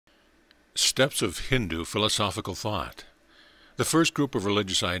Steps of Hindu philosophical thought. The first group of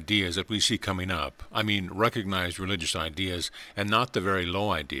religious ideas that we see coming up, I mean recognized religious ideas and not the very low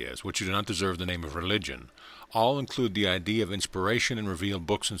ideas, which do not deserve the name of religion, all include the idea of inspiration and revealed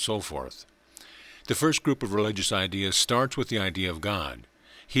books and so forth. The first group of religious ideas starts with the idea of God.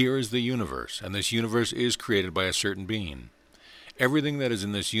 Here is the universe, and this universe is created by a certain being. Everything that is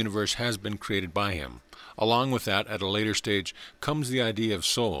in this universe has been created by him. Along with that, at a later stage, comes the idea of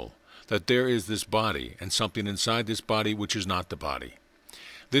soul, that there is this body and something inside this body which is not the body.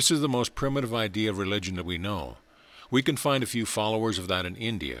 This is the most primitive idea of religion that we know. We can find a few followers of that in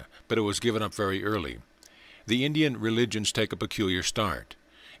India, but it was given up very early. The Indian religions take a peculiar start.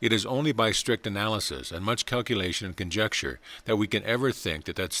 It is only by strict analysis and much calculation and conjecture that we can ever think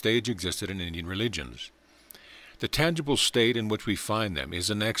that that stage existed in Indian religions. The tangible state in which we find them is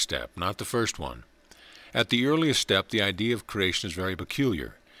the next step, not the first one. At the earliest step, the idea of creation is very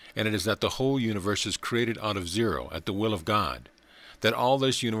peculiar, and it is that the whole universe is created out of zero at the will of God, that all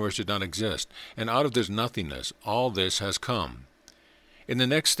this universe did not exist, and out of this nothingness all this has come. In the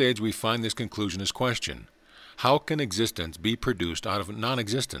next stage we find this conclusion is questioned. How can existence be produced out of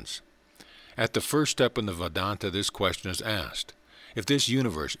non-existence? At the first step in the Vedanta this question is asked. If this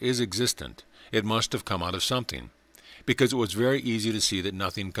universe is existent, it must have come out of something, because it was very easy to see that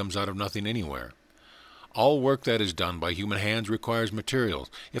nothing comes out of nothing anywhere. All work that is done by human hands requires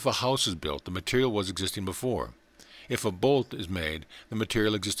materials. If a house is built, the material was existing before. If a bolt is made, the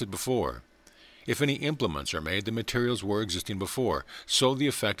material existed before. If any implements are made, the materials were existing before. So the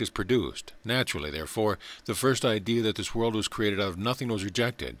effect is produced. Naturally, therefore, the first idea that this world was created out of nothing was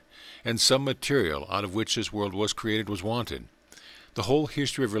rejected, and some material out of which this world was created was wanted. The whole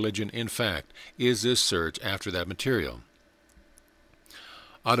history of religion, in fact, is this search after that material.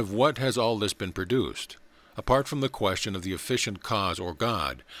 Out of what has all this been produced? Apart from the question of the efficient cause or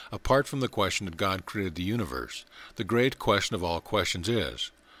God, apart from the question that God created the universe, the great question of all questions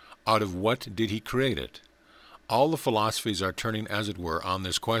is, out of what did he create it? All the philosophies are turning, as it were, on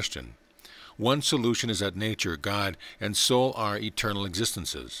this question. One solution is that nature, God, and soul are eternal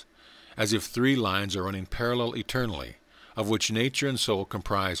existences, as if three lines are running parallel eternally, of which nature and soul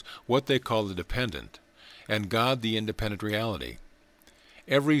comprise what they call the dependent, and God the independent reality.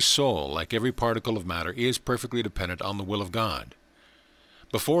 Every soul, like every particle of matter, is perfectly dependent on the will of God.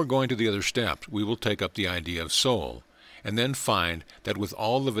 Before going to the other steps, we will take up the idea of soul, and then find that with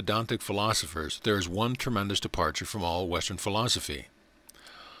all the Vedantic philosophers there is one tremendous departure from all Western philosophy.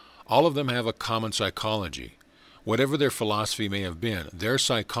 All of them have a common psychology. Whatever their philosophy may have been, their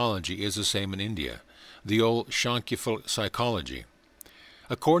psychology is the same in India, the old Sankhya psychology.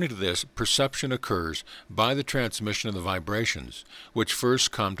 According to this, perception occurs by the transmission of the vibrations, which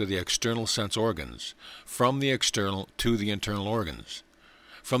first come to the external sense organs, from the external to the internal organs,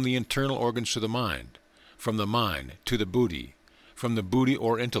 from the internal organs to the mind, from the mind to the buddhi, from the buddhi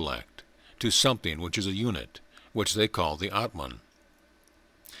or intellect, to something which is a unit, which they call the Atman.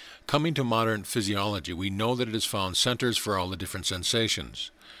 Coming to modern physiology, we know that it has found centers for all the different sensations.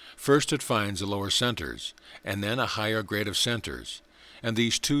 First it finds the lower centers, and then a higher grade of centers, and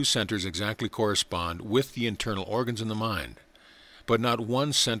these two centers exactly correspond with the internal organs in the mind. But not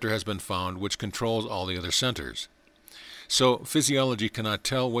one center has been found which controls all the other centers. So physiology cannot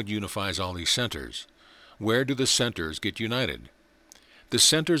tell what unifies all these centers. Where do the centers get united? The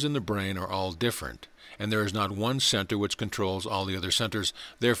centers in the brain are all different, and there is not one center which controls all the other centers.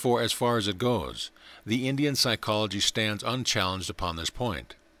 Therefore, as far as it goes, the Indian psychology stands unchallenged upon this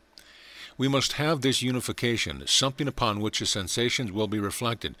point. We must have this unification, something upon which the sensations will be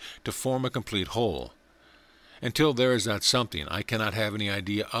reflected, to form a complete whole. Until there is that something, I cannot have any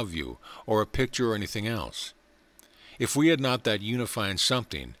idea of you, or a picture or anything else. If we had not that unifying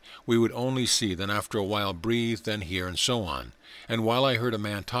something, we would only see, then after a while breathe, then hear, and so on. And while I heard a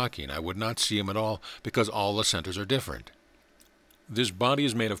man talking, I would not see him at all, because all the centers are different. This body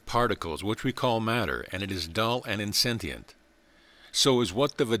is made of particles, which we call matter, and it is dull and insentient. So is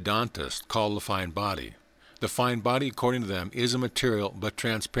what the Vedantists call the fine body. The fine body, according to them, is a material but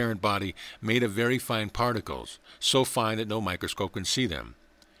transparent body made of very fine particles, so fine that no microscope can see them.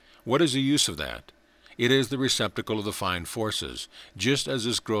 What is the use of that? It is the receptacle of the fine forces. Just as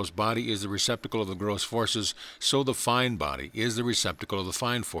this gross body is the receptacle of the gross forces, so the fine body is the receptacle of the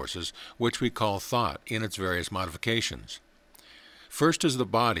fine forces, which we call thought in its various modifications. First is the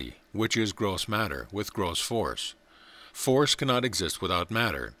body, which is gross matter, with gross force. Force cannot exist without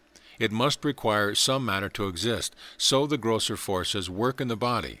matter. It must require some matter to exist, so the grosser forces work in the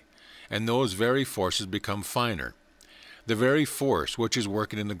body, and those very forces become finer. The very force which is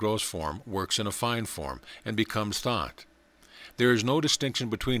working in the gross form works in a fine form, and becomes thought. There is no distinction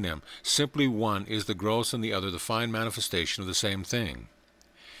between them, simply one is the gross and the other the fine manifestation of the same thing.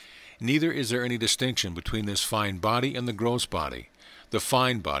 Neither is there any distinction between this fine body and the gross body. The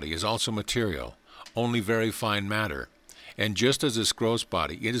fine body is also material, only very fine matter. And just as this gross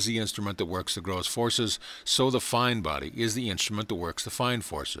body is the instrument that works the gross forces, so the fine body is the instrument that works the fine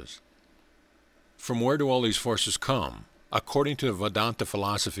forces. From where do all these forces come? According to Vedanta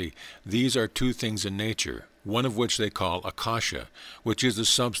philosophy, these are two things in nature, one of which they call akasha, which is the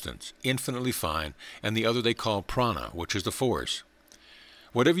substance, infinitely fine, and the other they call prana, which is the force.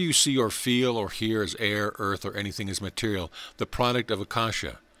 Whatever you see or feel or hear as air, earth, or anything is material, the product of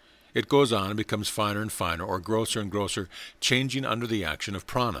akasha. It goes on and becomes finer and finer, or grosser and grosser, changing under the action of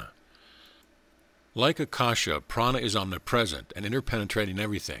prana. Like akasha, prana is omnipresent and interpenetrating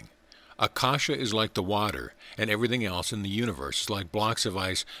everything. Akasha is like the water, and everything else in the universe is like blocks of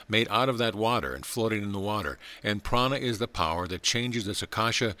ice made out of that water and floating in the water, and prana is the power that changes this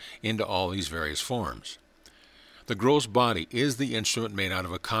akasha into all these various forms. The gross body is the instrument made out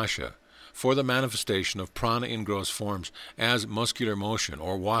of akasha for the manifestation of prana in gross forms as muscular motion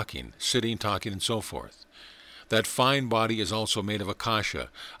or walking, sitting, talking, and so forth. That fine body is also made of akasha,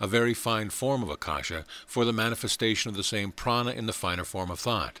 a very fine form of akasha, for the manifestation of the same prana in the finer form of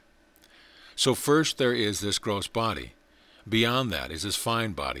thought. So first there is this gross body. Beyond that is this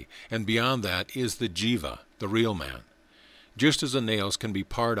fine body, and beyond that is the jiva, the real man. Just as the nails can be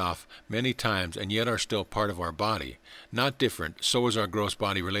pared off many times and yet are still part of our body, not different, so is our gross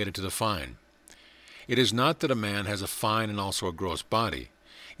body related to the fine. It is not that a man has a fine and also a gross body.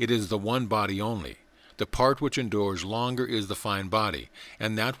 It is the one body only. The part which endures longer is the fine body,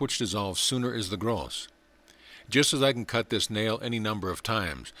 and that which dissolves sooner is the gross. Just as I can cut this nail any number of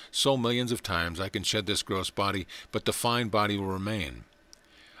times, so millions of times I can shed this gross body, but the fine body will remain.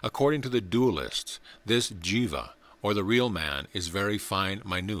 According to the dualists, this jiva, or the real man, is very fine,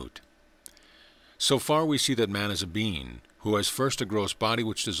 minute. So far we see that man is a being, who has first a gross body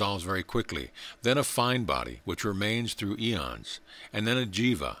which dissolves very quickly, then a fine body which remains through eons, and then a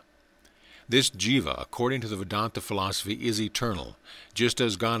jiva. This jiva, according to the Vedanta philosophy, is eternal, just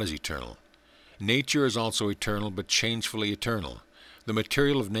as God is eternal. Nature is also eternal, but changefully eternal. The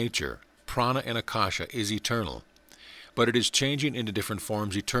material of nature, prana and akasha, is eternal, but it is changing into different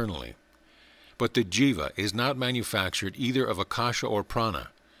forms eternally. But the jiva is not manufactured either of akasha or prana.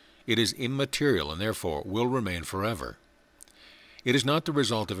 It is immaterial and therefore will remain forever. It is not the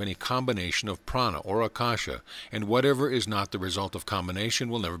result of any combination of prana or akasha, and whatever is not the result of combination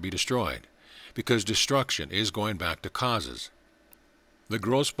will never be destroyed, because destruction is going back to causes. The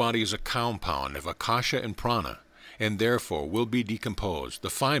gross body is a compound of akasha and prana, and therefore will be decomposed. The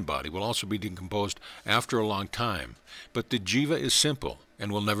fine body will also be decomposed after a long time, but the jiva is simple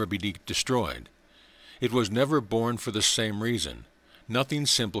and will never be destroyed. It was never born for the same reason. Nothing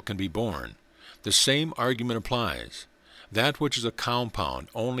simple can be born. The same argument applies. That which is a compound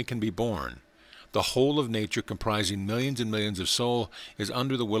only can be born. The whole of nature, comprising millions and millions of souls, is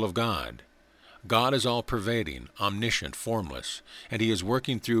under the will of God. God is all-pervading, omniscient, formless, and He is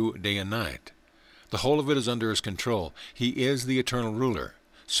working through day and night. The whole of it is under His control. He is the eternal ruler.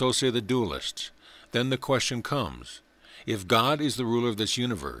 So say the dualists. Then the question comes, if God is the ruler of this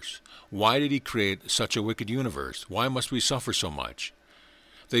universe, why did He create such a wicked universe? Why must we suffer so much?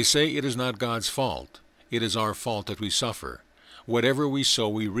 They say it is not God's fault. It is our fault that we suffer. Whatever we sow,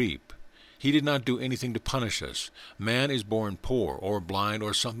 we reap. He did not do anything to punish us. Man is born poor or blind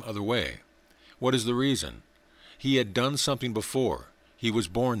or some other way. What is the reason? He had done something before. He was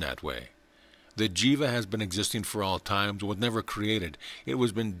born that way. The jiva has been existing for all times, was never created. It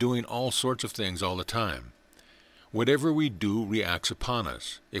has been doing all sorts of things all the time. Whatever we do reacts upon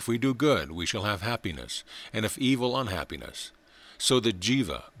us. If we do good, we shall have happiness, and if evil, unhappiness. So the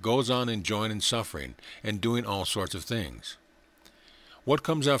jiva goes on enjoying and suffering, and doing all sorts of things. What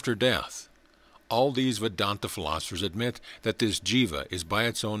comes after death? All these Vedanta philosophers admit that this jiva is by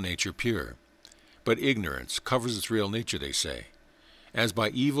its own nature pure. But ignorance covers its real nature, they say. As by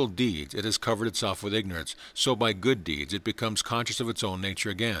evil deeds it has covered itself with ignorance, so by good deeds it becomes conscious of its own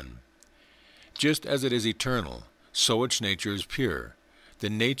nature again. Just as it is eternal, so its nature is pure. The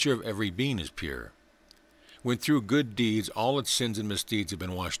nature of every being is pure. When through good deeds all its sins and misdeeds have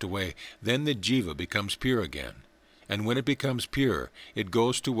been washed away, then the jiva becomes pure again. And when it becomes pure, it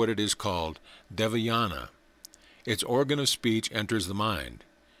goes to what it is called devayana. Its organ of speech enters the mind.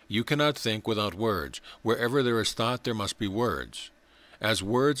 You cannot think without words. Wherever there is thought, there must be words. As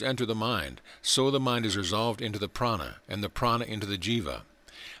words enter the mind, so the mind is resolved into the prana, and the prana into the jiva.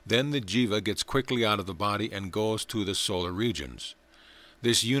 Then the jiva gets quickly out of the body and goes to the solar regions.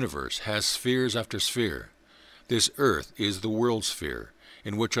 This universe has spheres after sphere. This earth is the world sphere,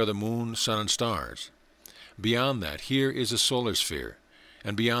 in which are the moon, sun, and stars. Beyond that, here is a solar sphere,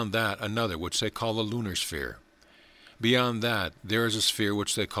 and beyond that another which they call the lunar sphere. Beyond that, there is a sphere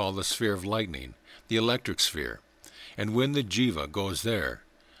which they call the sphere of lightning, the electric sphere. And when the jiva goes there,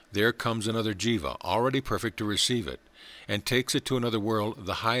 there comes another jiva, already perfect to receive it, and takes it to another world,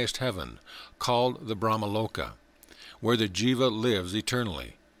 the highest heaven, called the Brahmaloka, where the jiva lives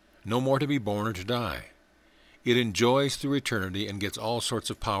eternally, no more to be born or to die. It enjoys through eternity and gets all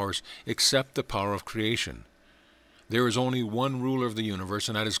sorts of powers except the power of creation. There is only one ruler of the universe,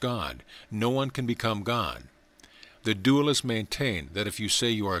 and that is God. No one can become God. The dualists maintain that if you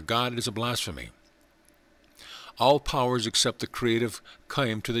say you are a God, it is a blasphemy. All powers except the creative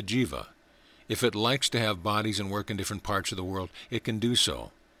come to the jiva. If it likes to have bodies and work in different parts of the world, it can do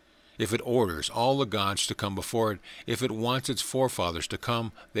so. If it orders all the gods to come before it, if it wants its forefathers to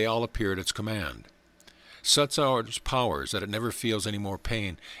come, they all appear at its command. Such are its powers that it never feels any more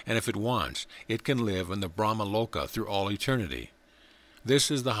pain, and if it wants, it can live in the Brahmaloka through all eternity. This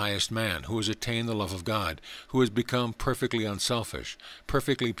is the highest man, who has attained the love of God, who has become perfectly unselfish,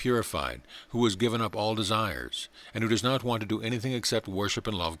 perfectly purified, who has given up all desires, and who does not want to do anything except worship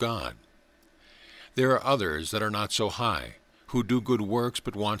and love God. There are others that are not so high, who do good works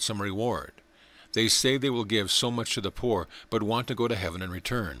but want some reward. They say they will give so much to the poor, but want to go to heaven in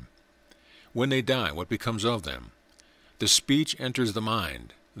return. When they die, what becomes of them? The speech enters the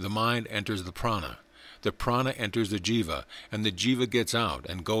mind enters the prana enters the jiva, and the jiva gets out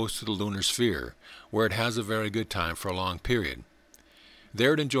and goes to the lunar sphere, where it has a very good time for a long period.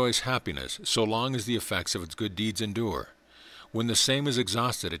 There it enjoys happiness, so long as the effects of its good deeds endure. When the same is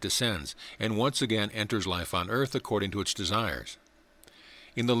exhausted, it descends, and once again enters life on earth according to its desires.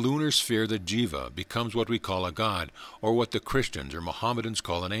 In the lunar sphere, the jiva becomes what we call a god, or what the Christians or Mohammedans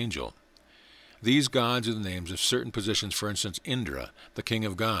call an angel. These gods are the names of certain positions. For instance, Indra, the king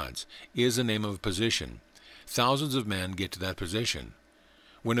of gods, is the name of a position. Thousands of men get to that position.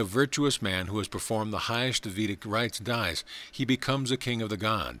 When a virtuous man who has performed the highest of Vedic rites dies, he becomes a king of the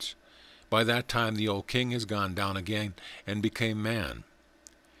gods. By that time the old king has gone down again and became man.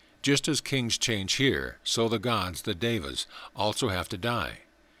 Just as kings change here, so the gods, the devas, also have to die.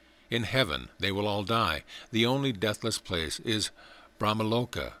 In heaven they will all die. The only deathless place is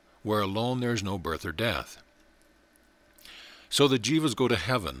Brahmaloka, where alone there is no birth or death. So the jivas go to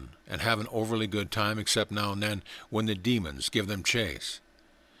heaven and have an overly good time, except now and then when the demons give them chase.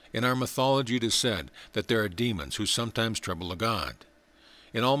 In our mythology it is said that there are demons who sometimes trouble the god.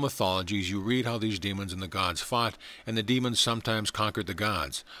 In all mythologies you read how these demons and the gods fought, and the demons sometimes conquered the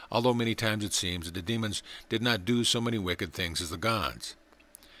gods, although many times it seems that the demons did not do so many wicked things as the gods.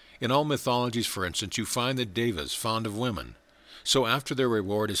 In all mythologies, for instance, you find the devas fond of women. So after their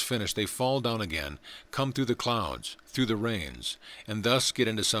reward is finished, they fall down again, come through the clouds, through the rains, and thus get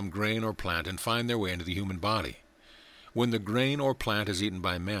into some grain or plant and find their way into the human body. When the grain or plant is eaten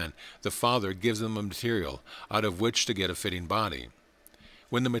by man, the Father gives them a material out of which to get a fitting body.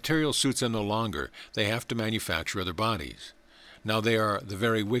 When the material suits them no longer, they have to manufacture other bodies. Now they are the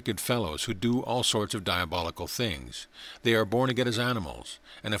very wicked fellows who do all sorts of diabolical things. They are born again as animals,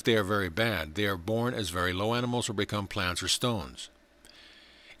 and if they are very bad, they are born as very low animals or become plants or stones.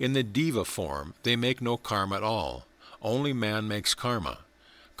 In the deva form, they make no karma at all. Only man makes karma.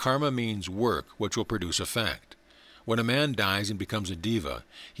 Karma means work which will produce effect. When a man dies and becomes a deva,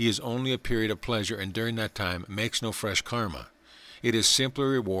 he is only a period of pleasure, and during that time makes no fresh karma. It is simply a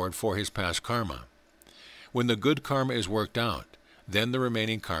reward for his past karma. When the good karma is worked out, then the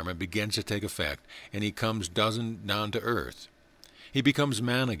remaining karma begins to take effect, and he comes down to earth. He becomes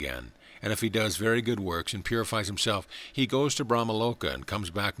man again, and if he does very good works and purifies himself, he goes to Brahmaloka and comes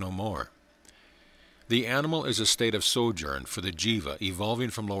back no more. The animal is a state of sojourn for the jiva, evolving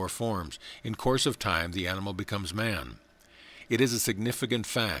from lower forms. In course of time, the animal becomes man. It is a significant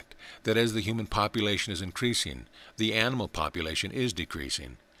fact that as the human population is increasing, the animal population is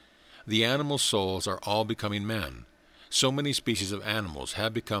decreasing. The animal souls are all becoming men. So many species of animals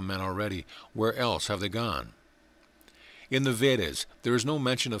have become men already. Where else have they gone? In the Vedas, there is no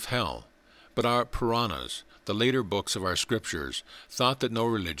mention of hell, but our Puranas, the later books of our scriptures, thought that no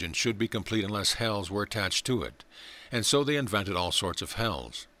religion should be complete unless hells were attached to it, and so they invented all sorts of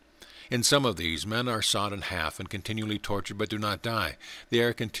hells. In some of these, men are sawed in half and continually tortured but do not die. They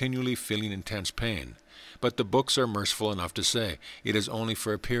are continually feeling intense pain. But the books are merciful enough to say it is only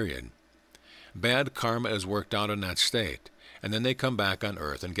for a period. Bad karma is worked out in that state, and then they come back on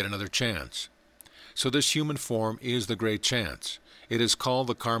earth and get another chance. So this human form is the great chance. It is called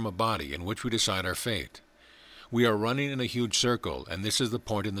the karma body, in which we decide our fate. We are running in a huge circle, and this is the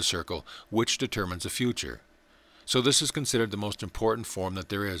point in the circle which determines the future. So this is considered the most important form that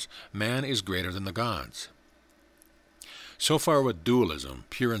there is. Man is greater than the gods. So far with dualism,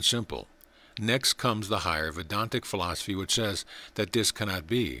 pure and simple. Next comes the higher Vedantic philosophy, which says that this cannot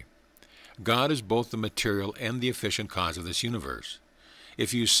be. God is both the material and the efficient cause of this universe.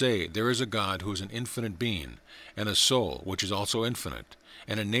 If you say there is a God who is an infinite being, and a soul which is also infinite,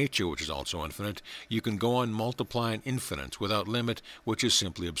 and a nature which is also infinite, you can go on multiplying infinites without limit, which is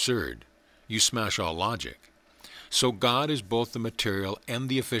simply absurd. You smash all logic. So God is both the material and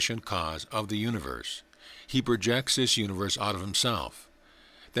the efficient cause of the universe. He projects this universe out of himself.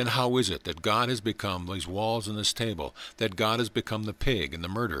 Then how is it that God has become these walls and this table, that God has become the pig and the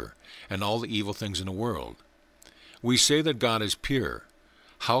murderer, and all the evil things in the world? We say that God is pure.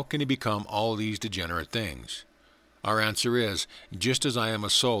 How can he become all these degenerate things? Our answer is, just as I am a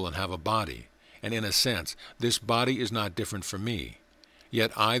soul and have a body, and in a sense, this body is not different from me.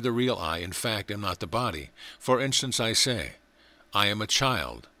 Yet I, the real I, in fact, am not the body. For instance, I say, I am a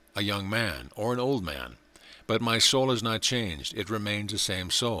child, a young man, or an old man, but my soul has not changed. It remains the same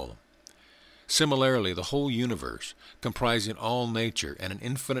soul. Similarly, the whole universe, comprising all nature and an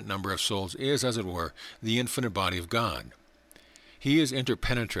infinite number of souls, is, as it were, the infinite body of God. He is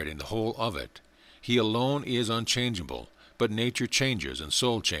interpenetrating the whole of it. He alone is unchangeable, but nature changes and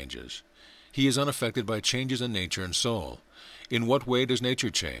soul changes. He is unaffected by changes in nature and soul. In what way does nature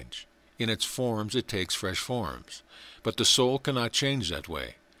change? In its forms it takes fresh forms. But the soul cannot change that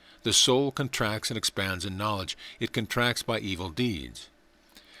way. The soul contracts and expands in knowledge. It contracts by evil deeds.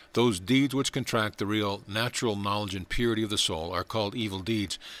 Those deeds which contract the real natural knowledge and purity of the soul are called evil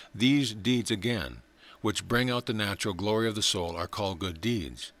deeds. These deeds again, which bring out the natural glory of the soul, are called good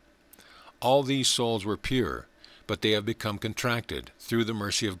deeds. All these souls were pure, but they have become contracted through the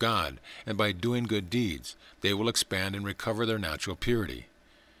mercy of God, and by doing good deeds, they will expand and recover their natural purity.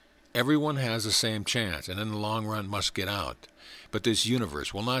 Everyone has the same chance, and in the long run must get out. But this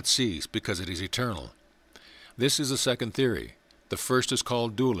universe will not cease because it is eternal. This is the second theory. The first is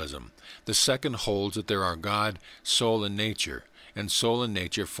called dualism. The second holds that there are God, soul, and nature, and soul and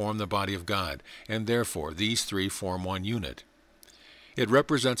nature form the body of God, and therefore these three form one unit. It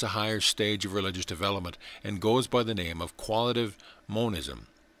represents a higher stage of religious development and goes by the name of qualitative monism.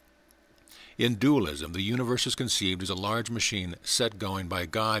 In dualism, the universe is conceived as a large machine set going by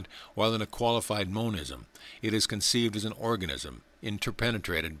God, while in a qualified monism, it is conceived as an organism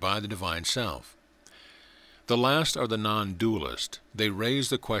interpenetrated by the divine self. The last are the non-dualist. They raise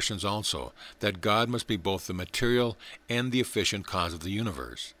the questions also that God must be both the material and the efficient cause of the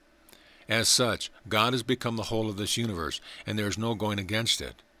universe. As such, God has become the whole of this universe, and there is no going against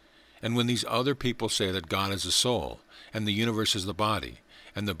it. And when these other people say that God is the soul, and the universe is the body,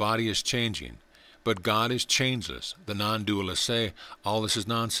 and the body is changing, but God is changeless, the non-dualists say, all this is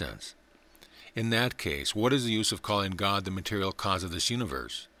nonsense. In that case, what is the use of calling God the material cause of this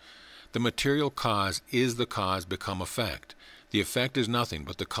universe? The material cause is the cause become effect. The effect is nothing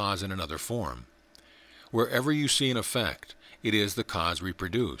but the cause in another form. Wherever you see an effect, it is the cause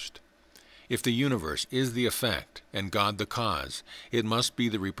reproduced. If the universe is the effect, and God the cause, it must be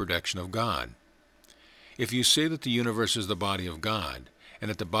the reproduction of God. If you say that the universe is the body of God, and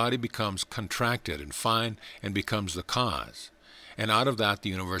that the body becomes contracted and fine and becomes the cause, and out of that the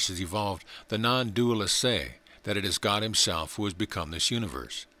universe is evolved, the non-dualists say that it is God himself who has become this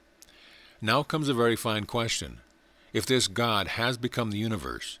universe. Now comes a very fine question. If this God has become the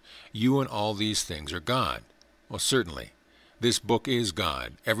universe, you and all these things are God. Well, certainly. This book is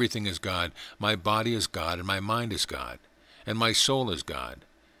God, everything is God, my body is God, and my mind is God, and my soul is God.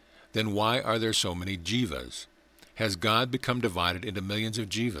 Then why are there so many jivas? Has God become divided into millions of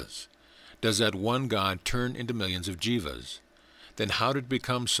jivas? Does that one God turn into millions of jivas? Then how did it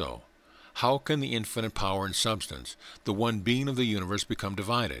become so? How can the infinite power and substance, the one being of the universe, become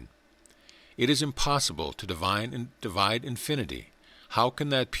divided? It is impossible to divide infinity. How can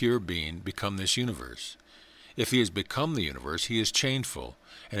that pure being become this universe? If he has become the universe, he is changeful,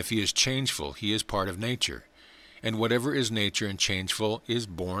 and if he is changeful, he is part of nature. And whatever is nature and changeful is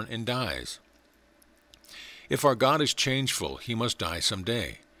born and dies. If our God is changeful, he must die some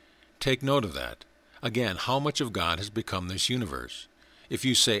day. Take note of that. Again, how much of God has become this universe? If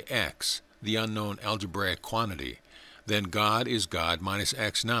you say x, the unknown algebraic quantity, then God is God minus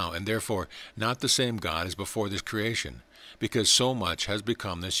x now, and therefore not the same God as before this creation, because so much has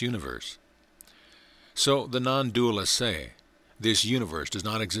become this universe. So the non-dualists say, this universe does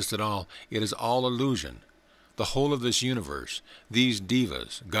not exist at all, it is all illusion. The whole of this universe, these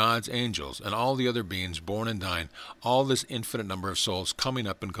devas, gods, angels, and all the other beings born and dying, all this infinite number of souls coming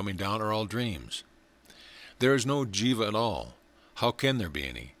up and coming down are all dreams. There is no jiva at all. How can there be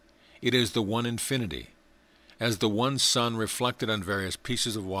any? It is the one infinity. as the one sun reflected on various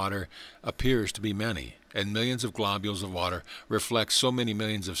pieces of water appears to be many, and millions of globules of water reflect so many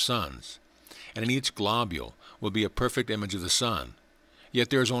millions of suns, and in each globule will be a perfect image of the sun.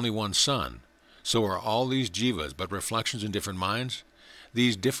 Yet there is only one sun. So are all these jivas but reflections in different minds?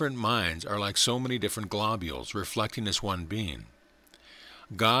 These different minds are like so many different globules reflecting this one being.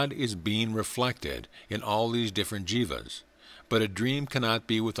 God is being reflected in all these different jivas, but a dream cannot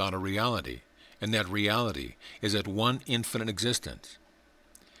be without a reality, and that reality is at one infinite existence.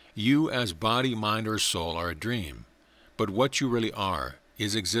 You as body, mind, or soul are a dream, but what you really are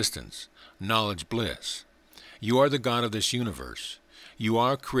is existence, knowledge, bliss. You are the God of this universe. You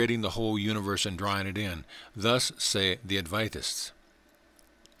are creating the whole universe and drawing it in, thus say the Advaitists.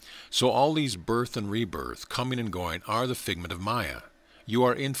 So all these birth and rebirth, coming and going, are the figment of Maya. You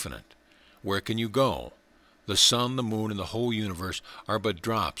are infinite. Where can you go? The sun, the moon, and the whole universe are but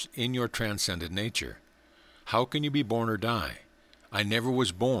drops in your transcendent nature. How can you be born or die? I never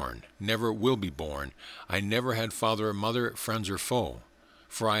was born, never will be born. I never had father or mother, friends or foe.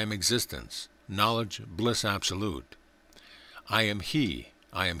 For I am existence, knowledge, bliss absolute. I am He,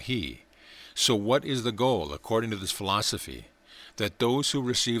 I am He. So what is the goal, according to this philosophy? That those who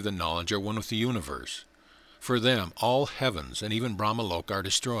receive the knowledge are one with the universe. For them, all heavens and even Brahmaloka are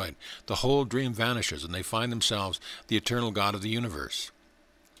destroyed. The whole dream vanishes, and they find themselves the eternal God of the universe.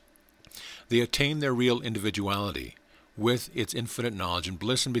 They attain their real individuality, with its infinite knowledge and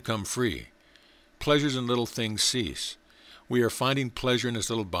bliss, and become free. Pleasures in little things cease. We are finding pleasure in this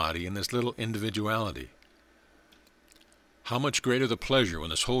little body, in this little individuality. How much greater the pleasure when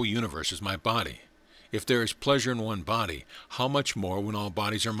this whole universe is my body? If there is pleasure in one body, how much more when all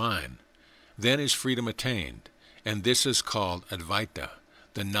bodies are mine? Then is freedom attained, and this is called Advaita,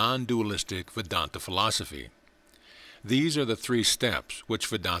 the non-dualistic Vedanta philosophy. These are the 3 steps which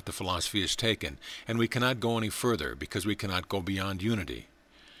Vedanta philosophy has taken, and we cannot go any further because we cannot go beyond unity.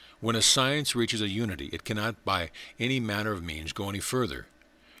 When a science reaches a unity, it cannot by any manner of means go any further.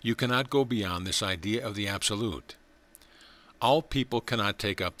 You cannot go beyond this idea of the Absolute. All people cannot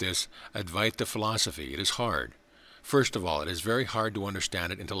take up this Advaita philosophy. It is hard. First of all, it is very hard to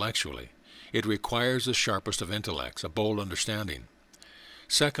understand it intellectually. It requires the sharpest of intellects, a bold understanding.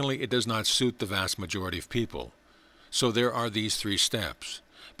 Secondly, it does not suit the vast majority of people. So there are these 3 steps.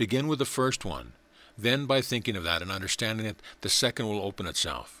 Begin with the first one. Then by thinking of that and understanding it, the second will open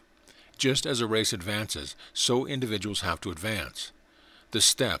itself. Just as a race advances, so individuals have to advance. The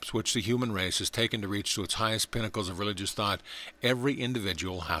steps which the human race has taken to reach to its highest pinnacles of religious thought, every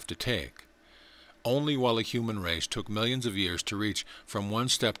individual will have to take. Only while the human race took millions of years to reach from one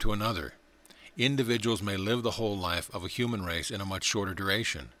step to another, individuals may live the whole life of a human race in a much shorter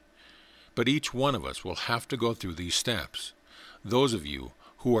duration. But each one of us will have to go through these steps. Those of you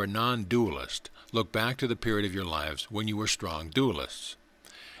who are non-dualist, look back to the period of your lives when you were strong dualists.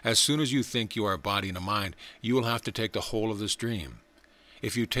 As soon as you think you are a body and a mind, you will have to take the whole of this dream.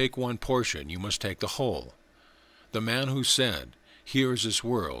 If you take one portion, you must take the whole. The man who said, "Here is this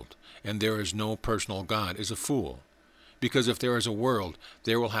world, and there is no personal God," is a fool. Because if there is a world,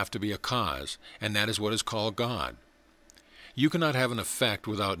 there will have to be a cause, and that is what is called God. You cannot have an effect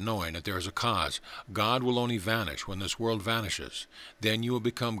without knowing that there is a cause. God will only vanish when this world vanishes. Then you will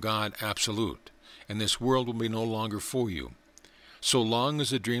become God absolute, and this world will be no longer for you. So long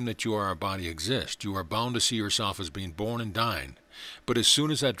as the dream that you are a body exists, you are bound to see yourself as being born and dying. But as soon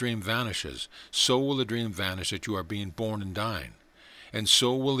as that dream vanishes, so will the dream vanish that you are being born and dying. And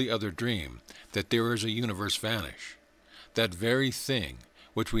so will the other dream, that there is a universe, vanish. That very thing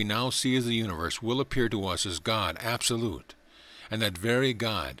which we now see as the universe will appear to us as God absolute. And that very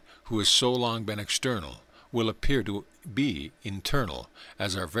God, who has so long been external, will appear to be internal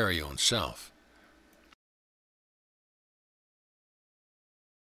as our very own self.